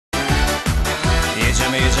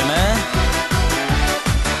Major Man.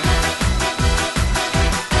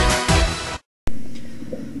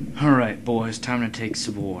 Alright, boys, time to take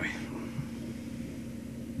Savoy.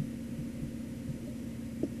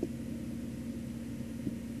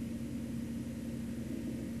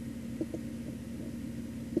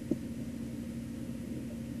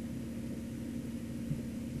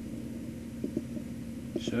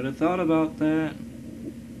 Should have thought about that.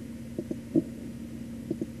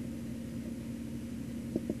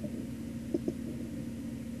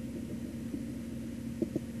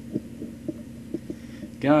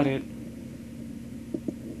 Got it.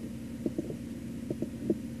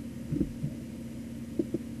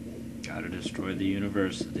 Gotta destroy the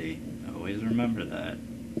university. Always remember that.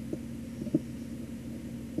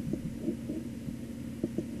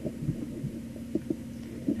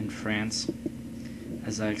 And France,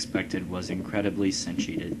 as I expected, was incredibly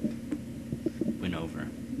cincheated. Win over.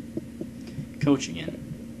 Coaching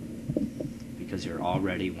in. Because you're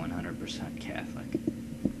already 100% Catholic.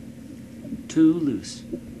 Too loose.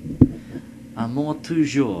 Amour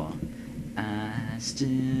toujours. I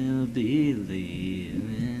still believe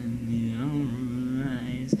in your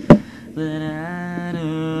eyes, but I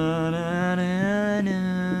don't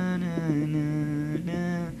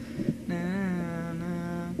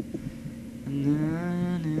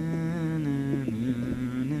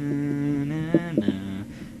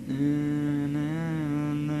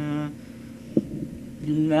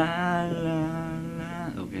la la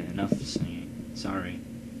la. Okay, enough singing. Sorry.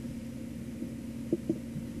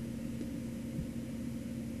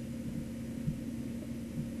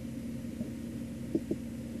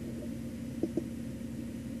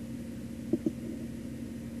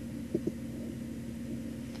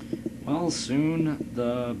 Well, soon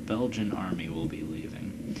the Belgian army will be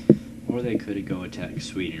leaving. Or they could go attack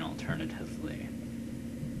Sweden alternatively.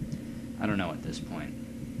 I don't know at this point.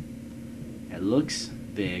 It looks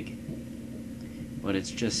big, but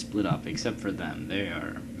it's just split up, except for them. They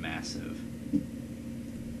are massive.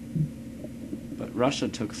 But Russia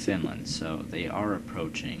took Finland, so they are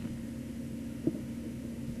approaching.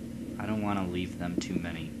 I don't want to leave them too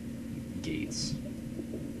many gates.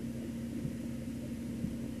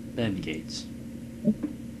 Then gates.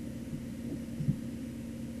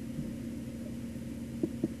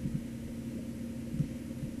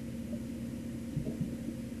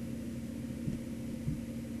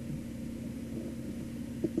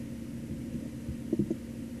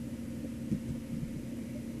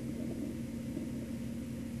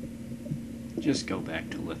 Just go back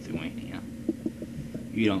to Lithuania.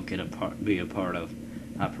 You don't get be a part of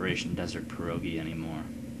Operation Desert Pierogi anymore.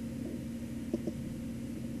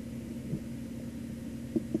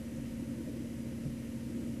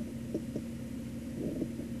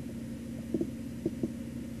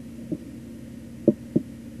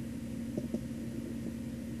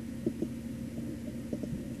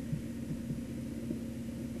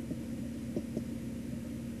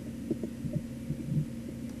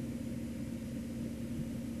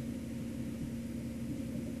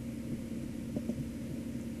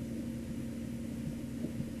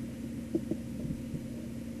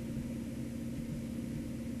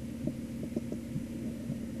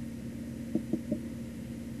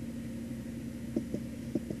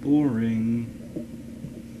 Boring.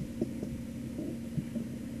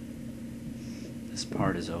 This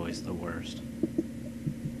part is always the worst.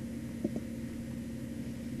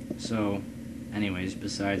 So, anyways,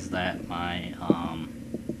 besides that, my,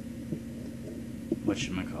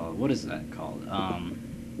 whatchamacallit, what is that called?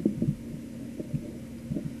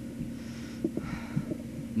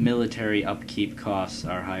 Military upkeep costs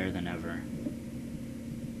are higher than ever.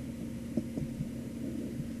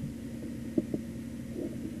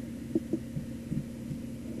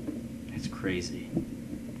 It's crazy.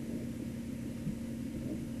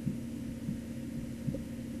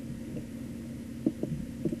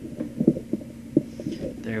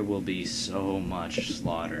 There will be so much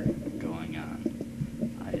slaughter going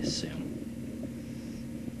on, I assume.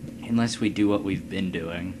 Unless we do what we've been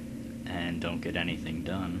doing and don't get anything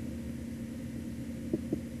done.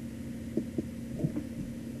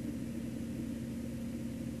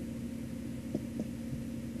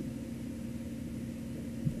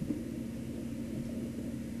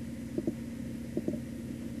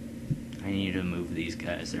 I need to move these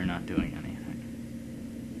guys, they're not doing anything.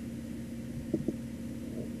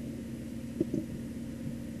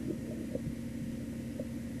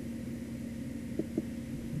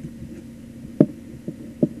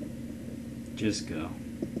 Just go.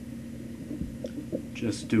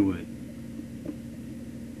 Just do it.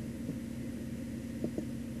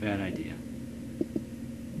 Bad idea.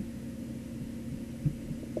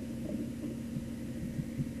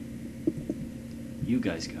 You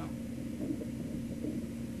guys go.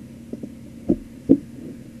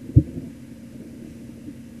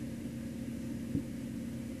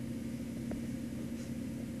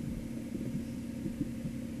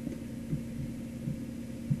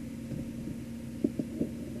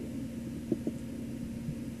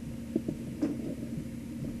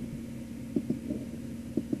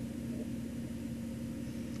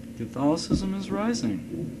 Catholicism is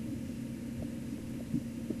rising.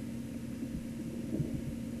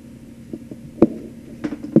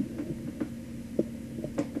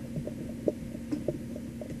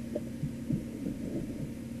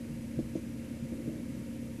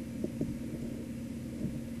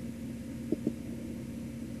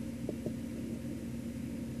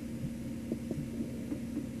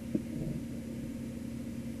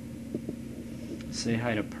 Say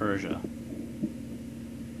hi to Persia.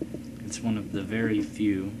 It's one of the very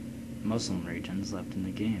few Muslim regions left in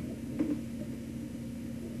the game.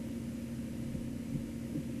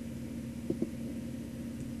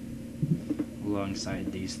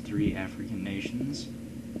 Alongside these 3 African nations.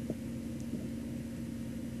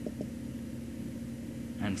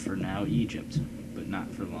 And for now, Egypt, but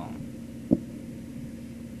not for long.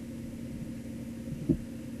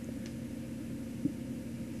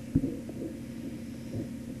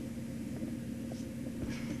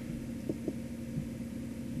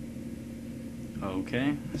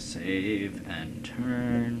 Okay, save and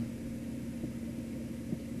turn.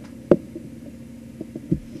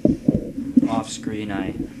 Off screen,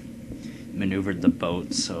 I maneuvered the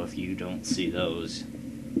boats, so if you don't see those,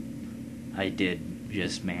 I did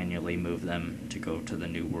just manually move them to go to the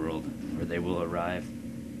New World, where they will arrive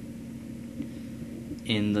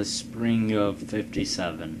in the spring of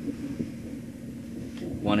 57.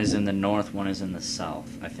 One is in the north, one is in the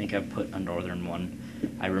south. I think I put a northern one.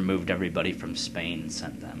 I removed everybody from Spain and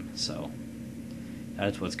sent them, so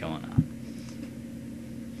that's what's going on.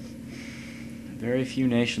 Very few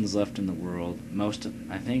nations left in the world.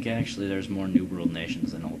 I think actually there's more New World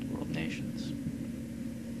nations than Old World nations.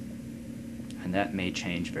 And that may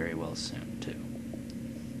change very well soon, too.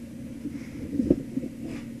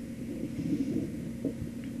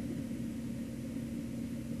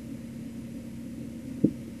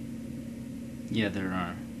 Yeah,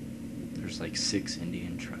 there's like 6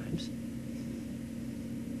 Indian tribes.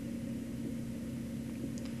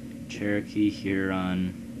 Cherokee,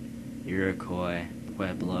 Huron, Iroquois,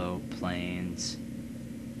 Pueblo, Plains.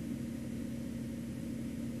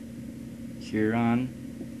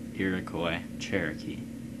 Huron, Iroquois, Cherokee.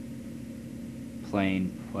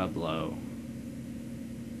 Plain, Pueblo,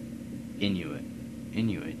 Inuit.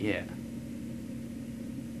 Inuit, yeah.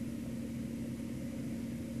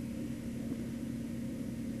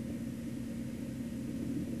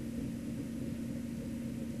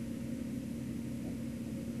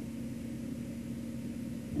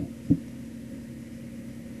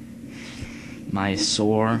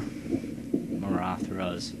 Mysore,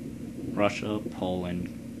 Marathas, Russia,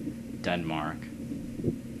 Poland, Denmark.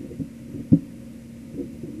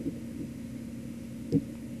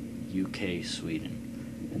 UK,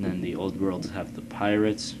 Sweden. And then the Old Worlds have the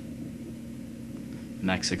Pirates,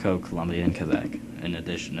 Mexico, Colombia, and Quebec, in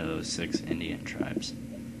addition to those 6 Indian tribes.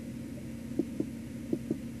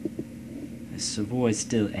 Is Savoy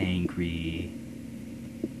still angry?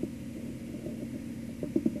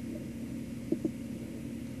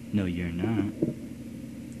 No, you're not.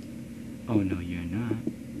 Oh, no, you're not.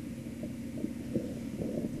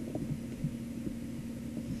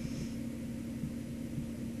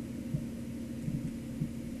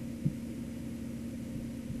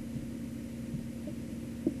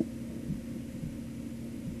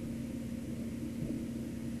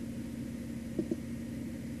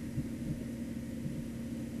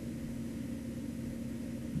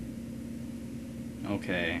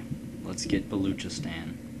 Okay, let's get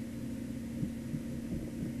Baluchistan.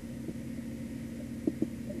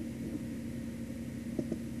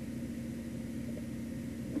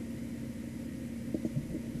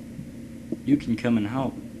 You can come and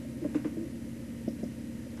help,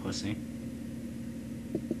 pussy.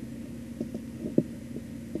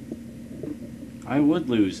 I would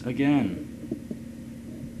lose again.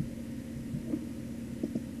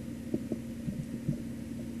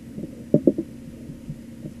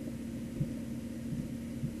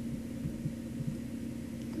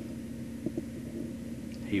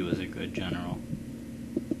 He was a good general.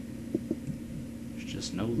 There's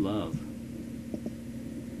just no love.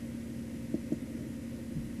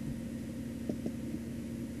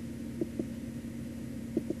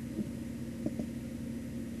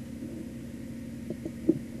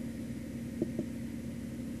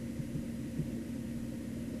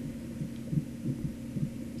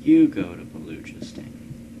 You go to Baluchistan.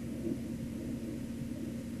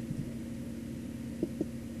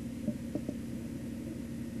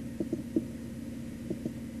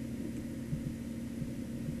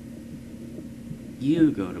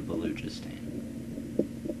 You go to Baluchistan.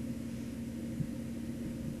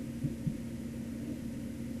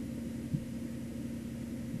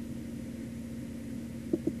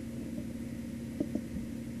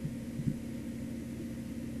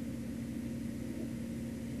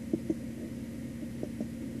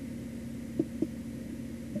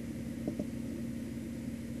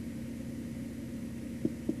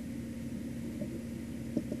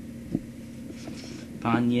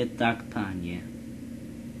 Panie tak, panie.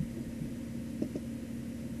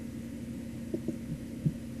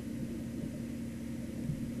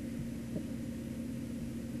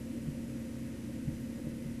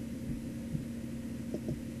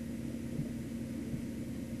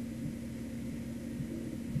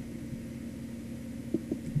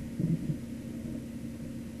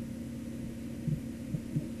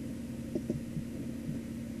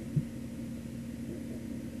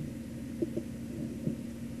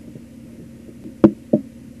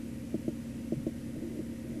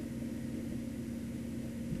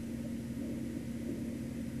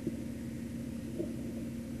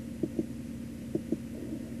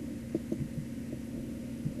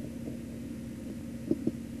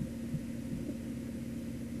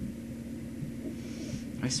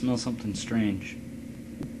 I smell something strange.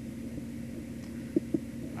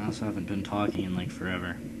 I also haven't been talking in like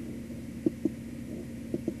forever.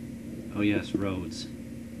 Oh yes, roads.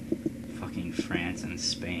 Fucking France and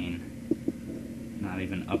Spain. Not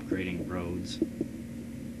even upgrading roads.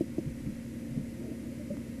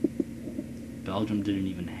 Belgium didn't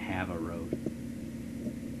even have a road.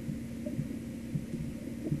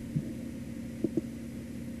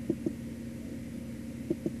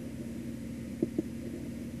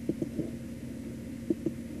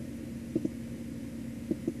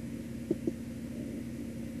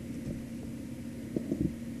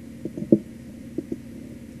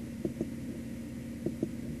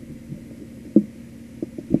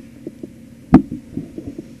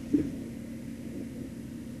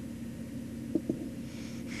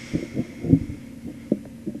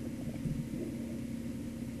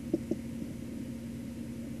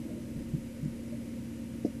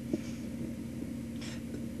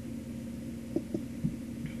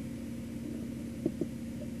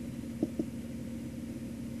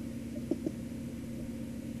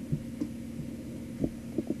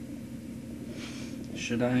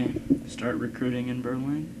 Should I start recruiting in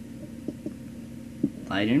Berlin?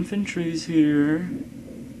 Light infantry's here.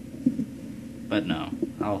 But no,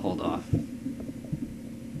 I'll hold off.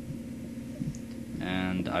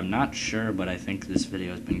 And I'm not sure, but I think this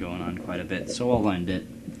video has been going on quite a bit, so I'll end it.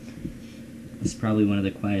 It's probably one of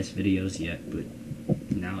the quietest videos yet, but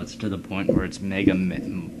now it's to the point where it's mega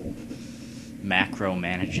macro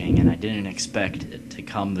managing, and I didn't expect it to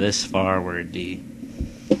come this far where it'd be,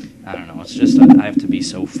 I don't know, it's just I have to be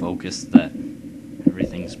so focused that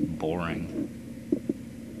everything's boring.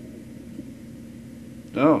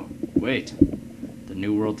 Oh, wait. The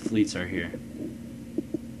New World fleets are here.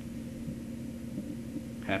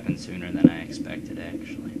 Happened sooner than I expected,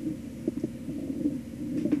 actually.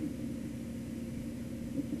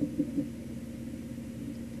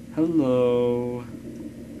 Hello.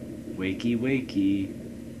 Wakey, wakey.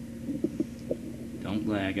 Don't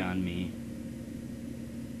lag on me.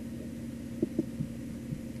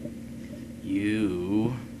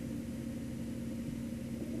 You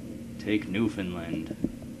take Newfoundland.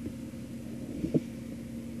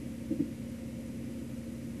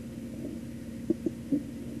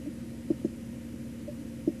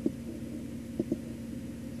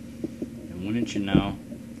 And wouldn't you know,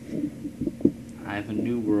 I have a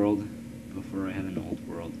new world before I have an old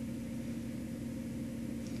world.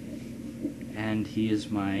 And he is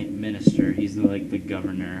my minister. He's like the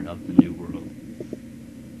governor of the new world.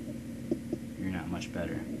 You're not much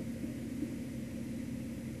better.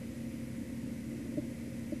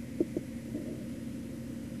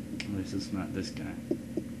 At least it's not this guy.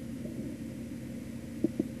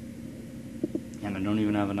 And I don't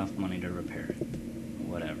even have enough money to repair it.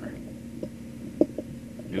 Whatever.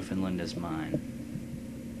 Newfoundland is mine.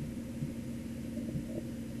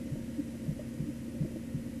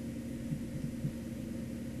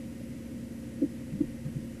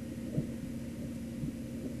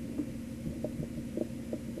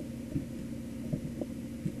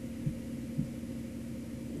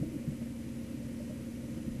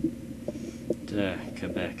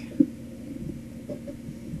 Quebec.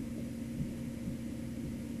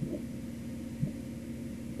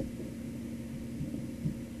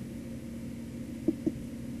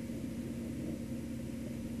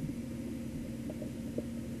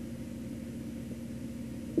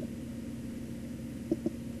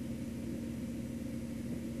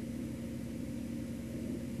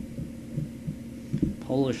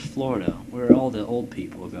 Polish Florida, where all the old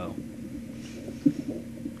people go.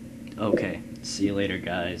 Okay, see you later,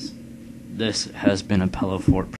 guys. This has been a Pello Fort